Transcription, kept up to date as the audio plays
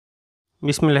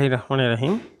বিসমিল্লাহির রহমানির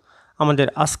রহিম। আমাদের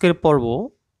আজকের পর্ব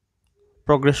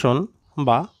প্রগ্রেশন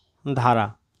বা ধারা।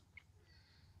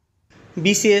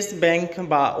 বিসিএস, ব্যাংক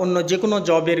বা অন্য যে কোনো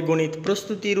জবের গণিত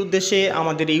প্রস্তুতির উদ্দেশ্যে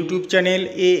আমাদের YouTube channel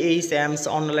AHMs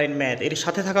online math এর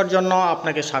সাথে থাকার জন্য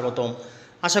আপনাকে স্বাগতম।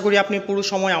 আশা করি আপনি পুরো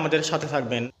সময় আমাদের সাথে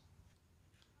থাকবেন।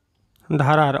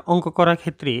 ধারার অঙ্ক করার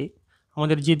ক্ষেত্রে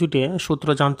আমাদের যে দুটো সূত্র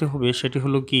জানতে হবে সেটি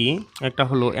হলো কি, একটা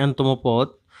হলো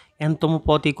nতম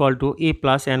পদ equal to a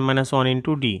plus n minus one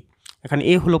into D. এখানে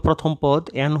এ হলো প্রথম পদ,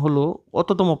 n হলো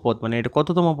কততম পদ, মানে এটা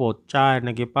কততম পদ, 4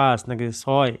 নাকি 5 নাকি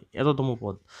 6 এততম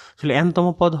পদ। তাহলে nতম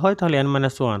পদ হয় তাহলে n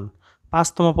মাইনাস ওয়ান,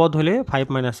 5তম পদ হলে 5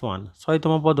 মাইনাস ওয়ান,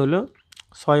 6তম পদ হলো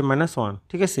 6 মাইনাস ওয়ান।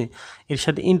 ঠিক আছে, এর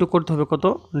সাথে ইন্টু করতে হবে কত,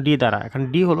 ডি দ্বারা। এখানে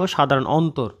ডি হলো সাধারণ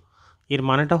অন্তর। এর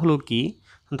মানেটা হলো কি,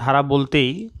 ধারা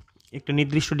বলতেই একটা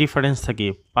নির্দিষ্ট ডিফারেন্স থাকে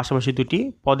পাশাপাশি দুটি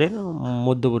পদের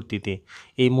মধ্যবর্তীতে।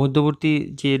 এই মধ্যবর্তী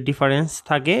যে ডিফারেন্স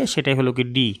থাকে সেটাই হলো কি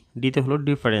ডি, ডিতে হলো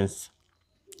ডিফারেন্স।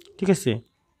 ঠিক আছে,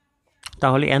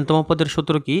 তাহলে nতম পদের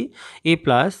সূত্র কি, এ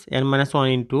plus n minus one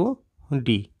into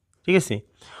D. ঠিক আছে,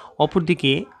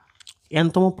 অপরদিকে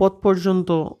nতম পদ পর্যন্ত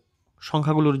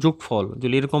সংখ্যাগুলোর যোগফল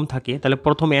যদি এরকম থাকে তাহলে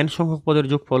প্রথম n সংখ্যক পদের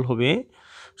যোগফল হবে,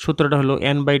 সূত্রটা হলো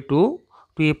n/2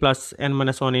 2a plus n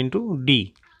minus one into D.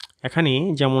 এখানে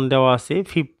যেমন দেওয়া আছে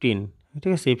 15,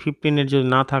 ঠিক আছে, 15-এর যদি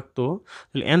না থাকতো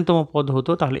তাহলে nতম পদ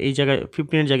হতো, তাহলে এই জায়গায়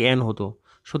 15-এর জায়গায় n হতো।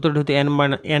 সূত্রটা হতো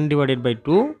n divided by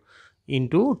 2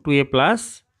 into 2a plus,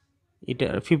 এটা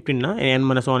 15 না, n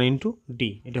minus one into D.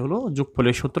 এটা হলো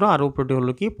যোগফলের সূত্র, আর উপরটি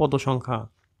হলো কি পদ সংখ্যা।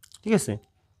 ঠিক আছে,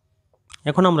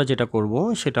 এখন আমরা যেটা করব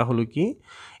সেটা হলো কি,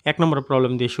 1 নম্বর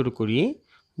প্রবলেম দিয়ে শুরু করি।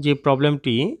 যে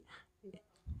প্রবলেমটি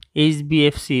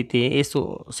HBFC-তে এসও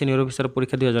সিনিয়র অফিসার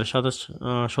পরীক্ষা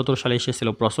 2017 সালে এসেছিল।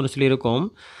 প্রশ্ন ছিল এরকম,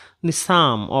 দি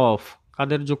সাম অফ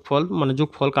কাদের যোগফল, মানে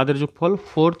যোগফল কাদের যোগফল,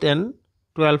 4th and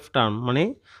 12th টার্ম, মানে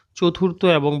চতুর্থ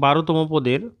এবং 12তম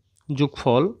পদের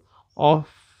যোগফল অফ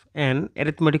অ্যান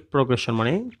অ্যারিথমেটিক প্রোগ্রেশন,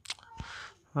 মানে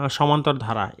সমান্তর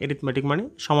ধারা। অ্যারিথমেটিক মানে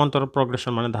সমান্তর,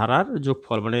 প্রোগ্রেশন মানে ধারার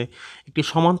যোগফল, মানে একটি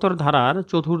সমান্তর ধারার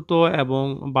চতুর্থ এবং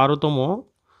 12তম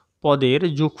পদের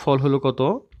যোগফল হলো কত,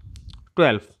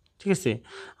 12। ঠিক আছে,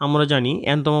 আমরা জানি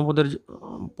nতম পদের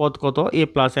পদ কত, a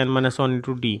plus n minus one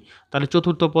into D. তাহলে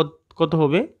চতুর্থ পদ কত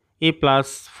হবে, a plus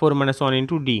 4 minus one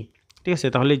into D. ঠিক আছে,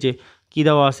 তাহলে যে কী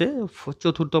দেওয়া আছে,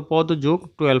 চতুর্থ পদ যোগ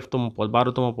 12তম পদ,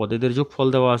 12তম পদ, এদের যোগ ফল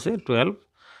দেওয়া আছে 12।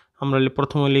 আমরা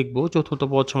প্রথমে লিখব চতুর্থ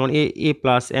পদ সমান a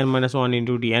plus n minus one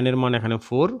into D, n এর মান এখানে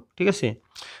 4। ঠিক আছে,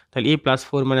 তাহলে a plus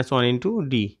 4 minus one into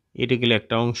D, এটা গেলে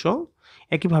একটা অংশ।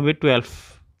 একইভাবে 12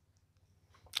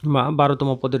 বা 12তম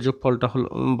পদের যোগফলটা হলো,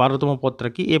 12তম পদটা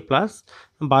কি, a plus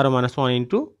 12 minus one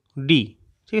into D.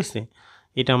 ঠিক আছে,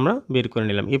 এটা আমরা বের করে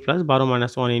নিলাম, a plus 12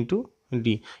 minus one into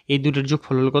D. এই দুটোর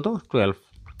যোগফল হলো কত, 12।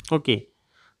 ওকে,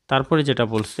 তারপরে যেটা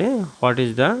বলছে, what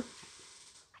is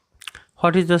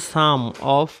the some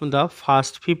of the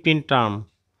first 15 term,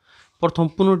 প্রথম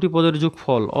 15টি পদের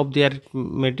যোগফল অফ দি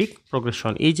অ্যারিথমেটিক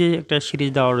প্রোগ্রেশন। এই যে একটা সিরিজ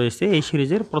দেওয়া রয়েছে, এই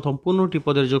সিরিজের প্রথম 15টি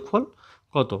পদের যোগফল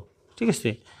কত। ঠিক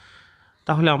আছে,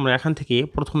 তাহলে আমরা এখান থেকে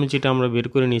প্রথমে যেটা আমরা বের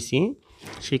করে নিয়েছি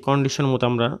সেই কন্ডিশন মতো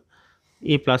আমরা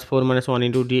a plus 4 minus one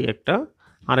into D একটা,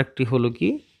 আরেকটি হলো কি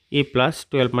a plus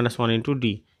 12 minus one into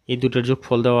D, এই দুটোর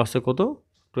যোগফল দেওয়া আছে কত,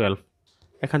 12।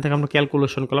 এখান থেকে আমরা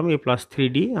ক্যালকুলেশন করলাম a plus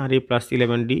 3d R a plus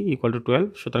 11d equal to 12,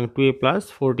 সুতরাং 2a plus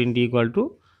 14d equal to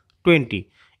 20।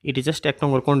 এটি জাস্ট 1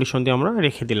 নম্বর কন্ডিশন দিয়ে আমরা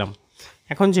রেখে দিলাম।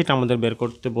 এখন যেটা আমাদের বের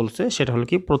করতে বলছে সেটা হলো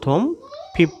কি, প্রথম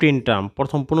 15 টার্ম,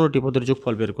 প্রথম 15টি পদের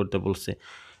যোগফল বের করতে বলছে।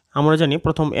 আমরা জানি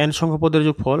প্রথম n সংখ্যক পদের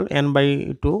যোগফল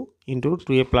n/2 into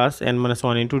 2a plus n minus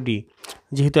one into D.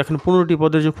 যেহেতু এখন 15টি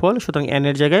পদের যোগফল, সুতরাং n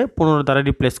এর জায়গায় 15 দ্বারা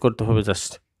রিপ্লেস করতে হবে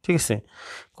জাস্ট। ঠিক আছে,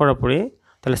 করার পরে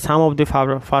তাহলে সাম অফ দি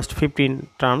ফার্স্ট 15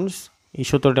 টার্মস, এই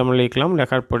সূত্রটা আমরা লিখলাম।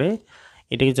 লেখার পরে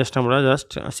এটাকে আমরা জাস্ট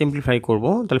সিম্পলিফাই করব।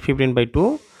 তাহলে 15/2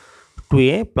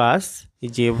 2a প্লাস,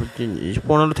 যে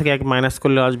 15 থেকে 1 মাইনাস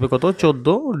করলে আসবে কত,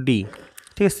 14d।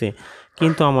 ঠিক আছে,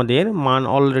 কিন্তু আমাদের মান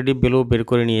অলরেডি বের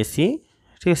করে নিয়েছি।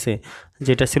 ঠিক আছে,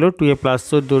 যেটা ছিল 2a প্লাস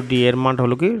 14d, এর মানটা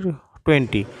হলো কি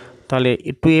 20। তাহলে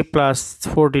 2a প্লাস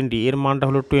 14d এর মানটা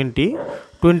হলো 20।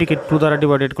 20কে 2 দ্বারা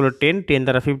ডিভাইডেড করলে 10, 10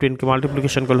 দ্বারা 15কে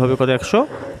মাল্টিপ্লিকেশন করলে হবে কত,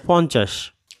 150।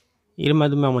 এর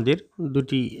মাধ্যমে আমাদের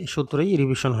দুটি সূত্রই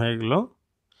রিভিশন হয়ে গেল।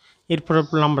 এরপর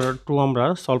নাম্বার 2 আমরা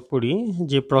সলভ করি।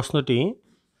 যে প্রশ্নটি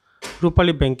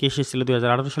রূপালী ব্যাংকে এসেছিল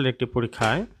 2018 সালের একটি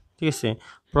পরীক্ষায়। ঠিক আছে,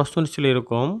 প্রশ্নটি ছিল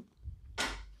এরকম,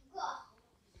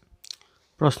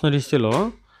 প্রশ্নটি ছিল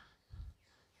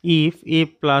if a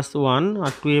plus 1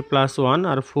 R 2a plus 1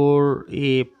 R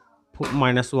 4a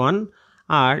minus 1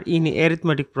 R in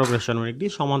arithmetic progression, মানে একটি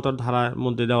সমান্তর ধারার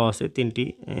মধ্যে দেওয়া আছে 3টি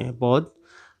পদ,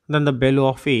 দেন দ্য ভ্যালু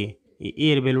অফ a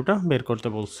এর ভ্যালুটা বের করতে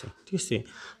বলছে, ঠিক আছে।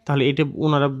 তাহলে এটা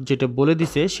ওনারা যেটা বলে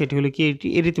দিছে সেটি হলো কি এটি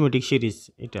এরিথমেটিক সিরিজ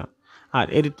এটা। আর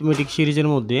এরিথমেটিক সিরিজের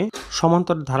মধ্যে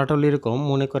সমান্তর ধারাটা হলো এরকম,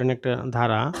 মনে করেন একটা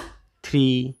ধারা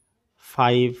 3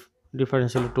 5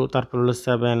 ডিফারেন্স হলো 2, তারপর হলো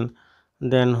 7,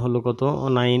 দেন হলো কত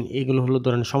 9, এগুলো হলো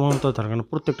ধরেন সমান্তর ধারা, কারণ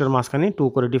প্রত্যেকটার মাঝখানে 2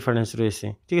 করে ডিফারেন্স রয়েছে,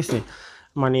 ঠিক আছে।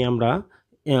 মানে আমরা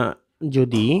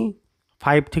যদি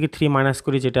 5 থেকে 3 মাইনাস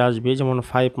করি যেটা আসবে, যেমন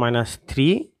 5 মাইনাস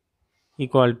 3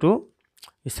 ইকুয়াল টু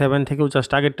 7 থেকেও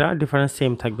জাস্ট আগেরটা ডিফারেন্স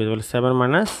সেম থাকবে, বলে 7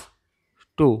 মাইনাস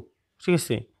 2, ঠিক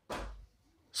আছে।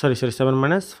 Sorry 7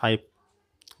 minus 5,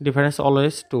 difference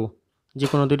always 2। যে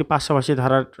কোনো দুটি পাশাপাশি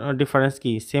ধারার ডিফারেন্স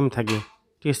কি সেম থাকে,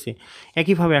 ঠিক আছে।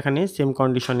 একইভাবে এখানে সেম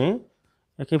কন্ডিশনে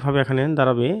একইভাবে এখানে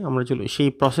দাঁড়াবে, আমরা চলো সেই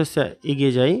প্রসেসে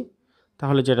এগিয়ে যাই।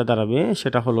 তাহলে যেটা দাঁড়াবে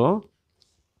সেটা হলো,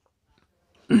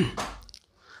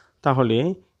 তাহলে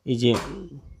এই যে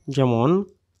যেমন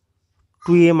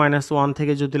 2a মাইনাস 1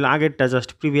 থেকে যদি আগেরটা জাস্ট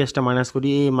প্রিভিয়াসটা মাইনাস করি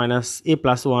a মাইনাস a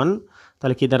প্লাস 1,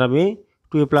 তাহলে কি দাঁড়াবে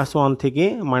 2a প্লাস 1 থেকে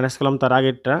মাইনাস করলাম তার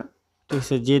আগেরটা, ঠিক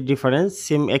আছে। যে ডিফারেন্স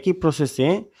সেম একই প্রসেসে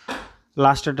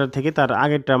লাস্টেরটার থেকে তার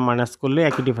আগেরটা মাইনাস করলে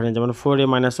একই ডিফারেন্স, যেমন 4a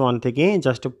মাইনাস 1 থেকে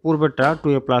just পূর্বেরটা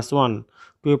 2a plus 1,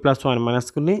 2a plus 1 minus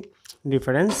করলে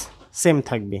ডিফারেন্স সেম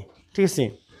থাকবে, ঠিক আছে।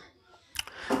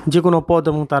 যে কোনো পদ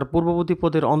এবং তার পূর্ববর্তী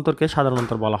পদের অন্তরকে সাধারণ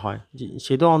অন্তর বলা হয়,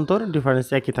 সেটাও অন্তর ডিফারেন্স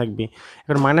একই থাকবে।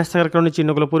 এখন মাইনাস থাকার কারণে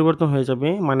চিহ্নগুলো পরিবর্তন হয়ে যাবে,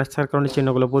 মাইনাস থাকার কারণে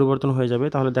চিহ্নগুলো পরিবর্তন হয়ে যাবে।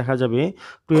 তাহলে দেখা যাবে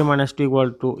 2a minus 2 equal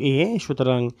to a,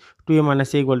 সুতরাং 2a minus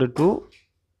a equal to 2,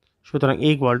 সুতরাং a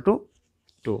ইকুয়াল টু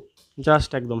 2। জাস্ট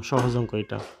একদম সহজ অঙ্ক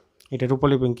এটা, এটা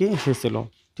রূপলিপিঙ্কি এসেছিল,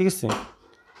 ঠিক আছে।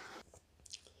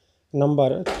 নাম্বার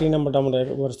 3 নাম্বারটা আমরা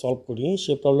একবার সলভ করি।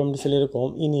 সে প্রবলেমটি ছিল এরকম,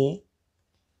 in a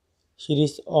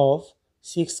series of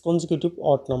 6 consecutive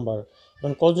odd number.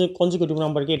 এবং কনজিকিউটিভ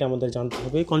নাম্বার কি এটা আমাদের জানতে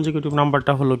হবে। কনজিকিউটিভ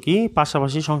নাম্বারটা হলো কি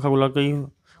পাশাপাশি সংখ্যাগুলোকেই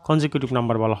কনজিকিউটিভ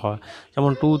নাম্বার বলা হয়,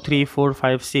 যেমন 2 3 4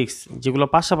 5 6 যেগুলো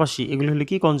পাশাপাশি এগুলো হলো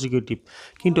কি কনজিকিউটিভ।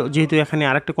 কিন্তু যেহেতু এখানে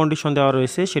আরেকটা কন্ডিশন দেওয়া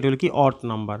রয়েছে সেটা হলো কি অড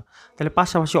নাম্বার, তাহলে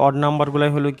পাশাপাশি অড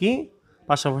নাম্বারগুলোই হলো কি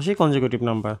পাশাপাশি কনজিকিউটিভ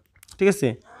নাম্বার, ঠিক আছে।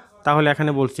 তাহলে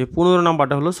এখানে বলছে 15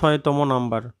 নাম্বারটা হলো 6তম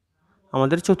নাম্বার,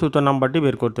 আমাদের চতুর্থ নাম্বারটি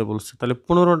বের করতে বলছে। তাহলে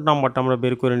 15 নাম্বারটা আমরা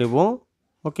বের করে নেব,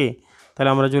 ওকে। তাহলে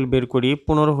আমরা যদি বের করি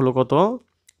 15 হলো কত,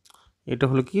 এটা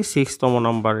হলো কি 6তম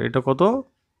নাম্বার, এটা কত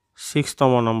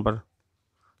 6তম নাম্বার।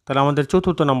 তাহলে আমাদের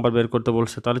চতুর্থ নাম্বার বের করতে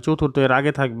বলছে, তাহলে চতুর্থ এর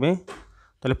আগে থাকবে।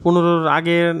 তাহলে 15-র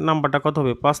আগের নাম্বারটা কত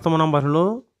হবে, 5তম নাম্বার হলো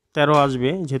 13 আসবে,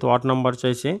 যেহেতু 8 নাম্বার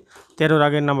চাইছে। 13-র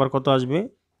আগের নাম্বার কত আসবে,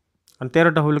 আর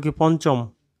 13টা হলো কি পঞ্চম,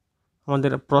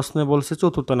 আমাদের প্রশ্নে বলছে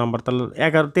চতুর্থ নাম্বার। তাহলে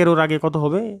 13-র আগে কত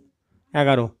হবে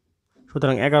 11,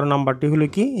 সুতরাং 11 নাম্বারটি হলো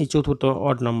কি এই চতুর্থ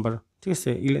অড নাম্বার, ঠিক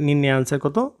আছে। নির্ণয় আনসার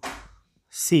কত,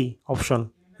 সি অপশন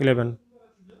 11।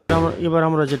 এবার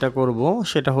আমরা যেটা করব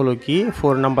সেটা হলো কি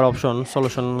 4 নাম্বার অপশন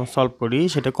সলিউশন সলভ করি।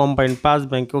 সেটা কম্বাইন্ড পাস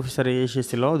ব্যাংক অফিসারে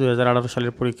এসেছিল 2018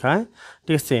 সালের পরীক্ষায়,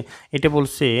 ঠিক আছে। এটা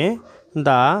বলছে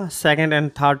the second and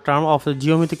third term of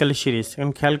geometrical series.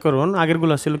 এখন খেয়াল করুন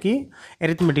আগেরগুলো ছিল কি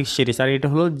অ্যারিথমেটিক সিরিজ, আর এটা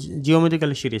হলো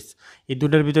জিওমেট্রিক্যাল সিরিজ। এই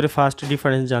দুটোর ভিতরে ফার্স্ট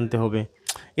ডিফারেন্স জানতে হবে।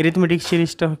 অ্যারিথমেটিক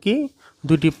সিরিজটা কি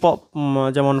দুটি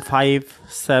যেমন 5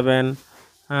 7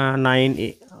 9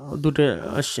 দুটো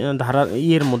ধারা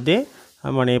ইয়ের মধ্যে,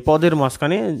 মানে পদের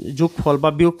মাঝখানে যোগফল বা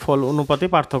বিয়োগফল অনুপাতে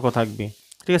পার্থক্য থাকবে,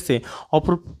 ঠিক আছে।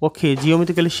 অপরপক্ষে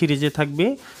জিওমেট্রিক্যাল সিরিজে থাকবে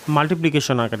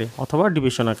মাল্টিপ্লিকেশন আকারে অথবা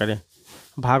ডিভিশন আকারে,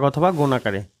 ভাগ অথবা গুণ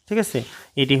আকারে, ঠিক আছে।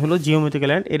 এটি হলো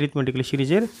জিওমেট্রিক্যাল অ্যান্ড অ্যারিথমেটিক্যাল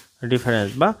সিরিজের ডিফারেন্স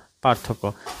বা পার্থক্য।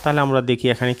 তাহলে আমরা দেখি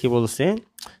এখানে কি বলছে,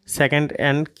 সেকেন্ড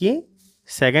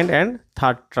অ্যান্ড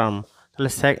থার্ড টার্ম। তাহলে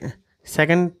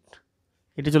সেকেন্ড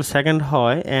এটি যদি সেকেন্ড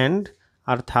হয় অ্যান্ড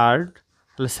আর থার্ড,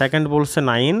 তাহলে সেকেন্ড বলছে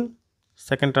 9,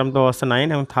 সেকেন্ড টার্ম দেওয়া আছে 9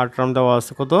 এবং থার্ড টার্ম দেওয়া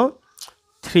আছে কত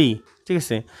 3, ঠিক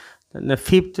আছে।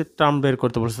 ফিফথ টার্ম বের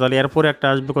করতে বলছে, তাহলে এরপরে একটা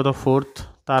আসবে কত ফোর্থ,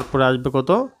 তারপরে আসবে কত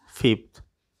ফিফথ,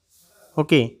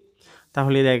 ওকে।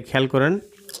 তাহলে খেয়াল করেন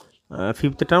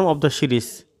fifth term of the series,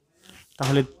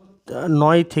 তাহলে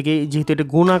 9 থেকে যেহেতু এটা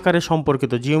গুণ আকারে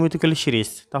সম্পর্কিত জিওমেট্রিক্যাল সিরিজ,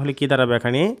 তাহলে কি দাঁড়াবে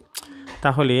এখানে,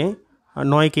 তাহলে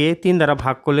 9কে 3 দ্বারা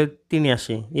ভাগ করলে 3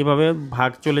 আসে, এভাবে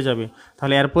ভাগ চলে যাবে।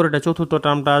 তাহলে এরপর এটা চতুর্থ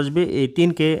টার্মটা আসবে, এই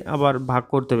 3কে আবার ভাগ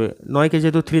করতে হবে। 9কে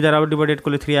যেহেতু 3 দ্বারা ডিভাইডেড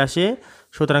করলে 3 আসে,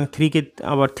 সুতরাং 3কে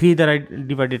আবার 3 দ্বারা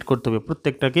ডিভাইডেড করতে হবে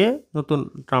প্রত্যেকটাকে নতুন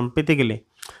টার্ম পেতে গেলে।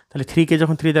 তাহলে 3কে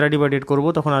যখন 3 দ্বারা ডিভাইডেড করব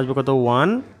তখন আসবে কত 1,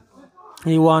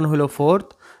 এই 1 হলো ফোর্থ,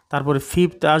 তারপরে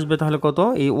ফিফথ আসবে, তাহলে কত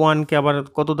এই 1কে আবার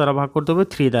কত দ্বারা ভাগ করতে হবে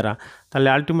 3 দ্বারা, তাহলে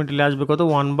আলটিমেটলি আসবে কত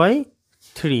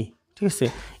 1/3, ঠিক আছে।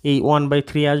 এই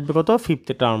 1/3 আসবে কত ফিফথ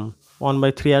টার্ম,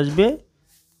 1/3 আসবে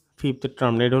ফিফথ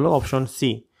টার্ম, এটা হলো অপশন সি।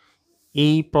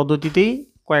 এই পদ্ধতিতেই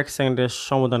কয়েক সেকেন্ডে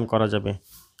সমাধান করা যাবে।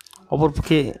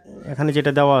 অপরপক্ষে এখানে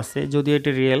যেটা দেওয়া আছে যদিও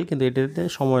এটা রিয়েল, কিন্তু এটাতে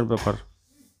সময়ের ব্যাপার।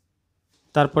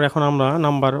 তারপর এখন আমরা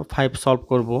নাম্বার 5 সলভ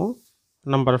করব।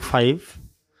 নাম্বার 5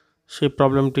 সেই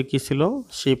প্রবলেমটি কী ছিল,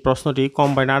 সেই প্রশ্নটি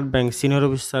combined art bank senior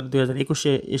officer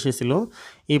 2021-এ এসেছিল।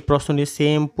 এই প্রশ্নটি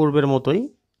সেম পূর্বের মতোই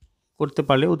করতে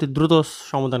পারলে অতি দ্রুত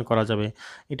সমাধান করা যাবে।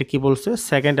 এটা কি বলছে,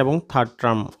 সেকেন্ড এবং third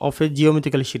term of A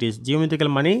geometrical series. Geometrical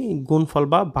মানে গুণফল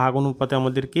বা ভাগ অনুপাতে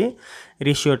আমাদেরকে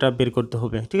রেশিওটা বের করতে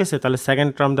হবে, ঠিক আছে। তাহলে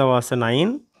সেকেন্ড টার্ম দেওয়া আছে 9,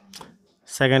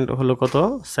 সেকেন্ড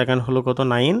হলো কত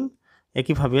 9।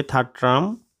 একইভাবে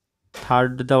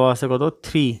থার্ড দেওয়া আছে কত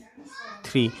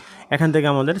 3। এখান থেকে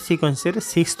আমাদের সিকোয়েন্সের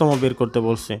 6তম বের করতে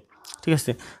বলছে, ঠিক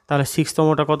আছে। তাহলে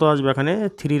 6তমটা কত আসবে, এখানে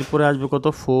 3-র পরে আসবে কত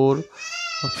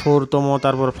 4তম,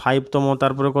 তারপর 5তম,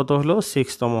 তারপরে কত হলো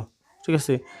 6তম, ঠিক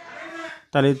আছে।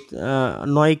 তাহলে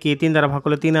 9কে 3 দ্বারা ভাগ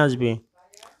করলে 3 আসবে।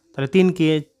 তাহলে 3কে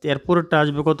এরপরেরটা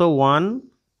আসবে কত 1,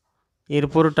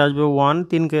 এরপরেরটা আসবে 1,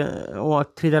 3কে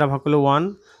 3 দ্বারা ভাগ করলে 1।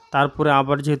 তারপরে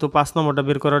আবার যেহেতু 5 নম্বরটা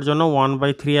বের করার জন্য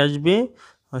 1/3 আসবে,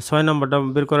 6 নম্বরটা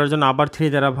বের করার জন্য আবার 3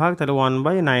 দ্বারা ভাগ, তাহলে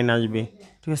 1/9 আসবে,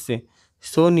 ঠিক আছে।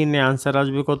 সো নির্ণয় আনসার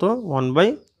আসবে কত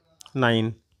 1/9।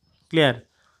 ক্লিয়ার?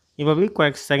 এভাবেই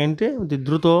কয়েক সেকেন্ডে অতি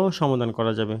দ্রুত সমাধান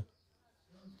করা যাবে।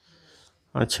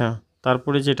 আচ্ছা,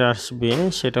 তারপরে যেটা আসবে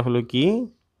সেটা হলো কি,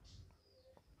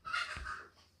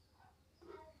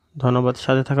 ধন্যবাদ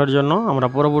সাথে থাকার জন্য। আমরা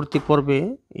পরবর্তী পর্বে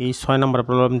এই 6 নম্বর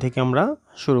প্রবলেম থেকে আমরা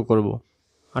শুরু করব।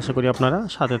 আশা করি আপনারা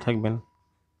সাথে থাকবেন।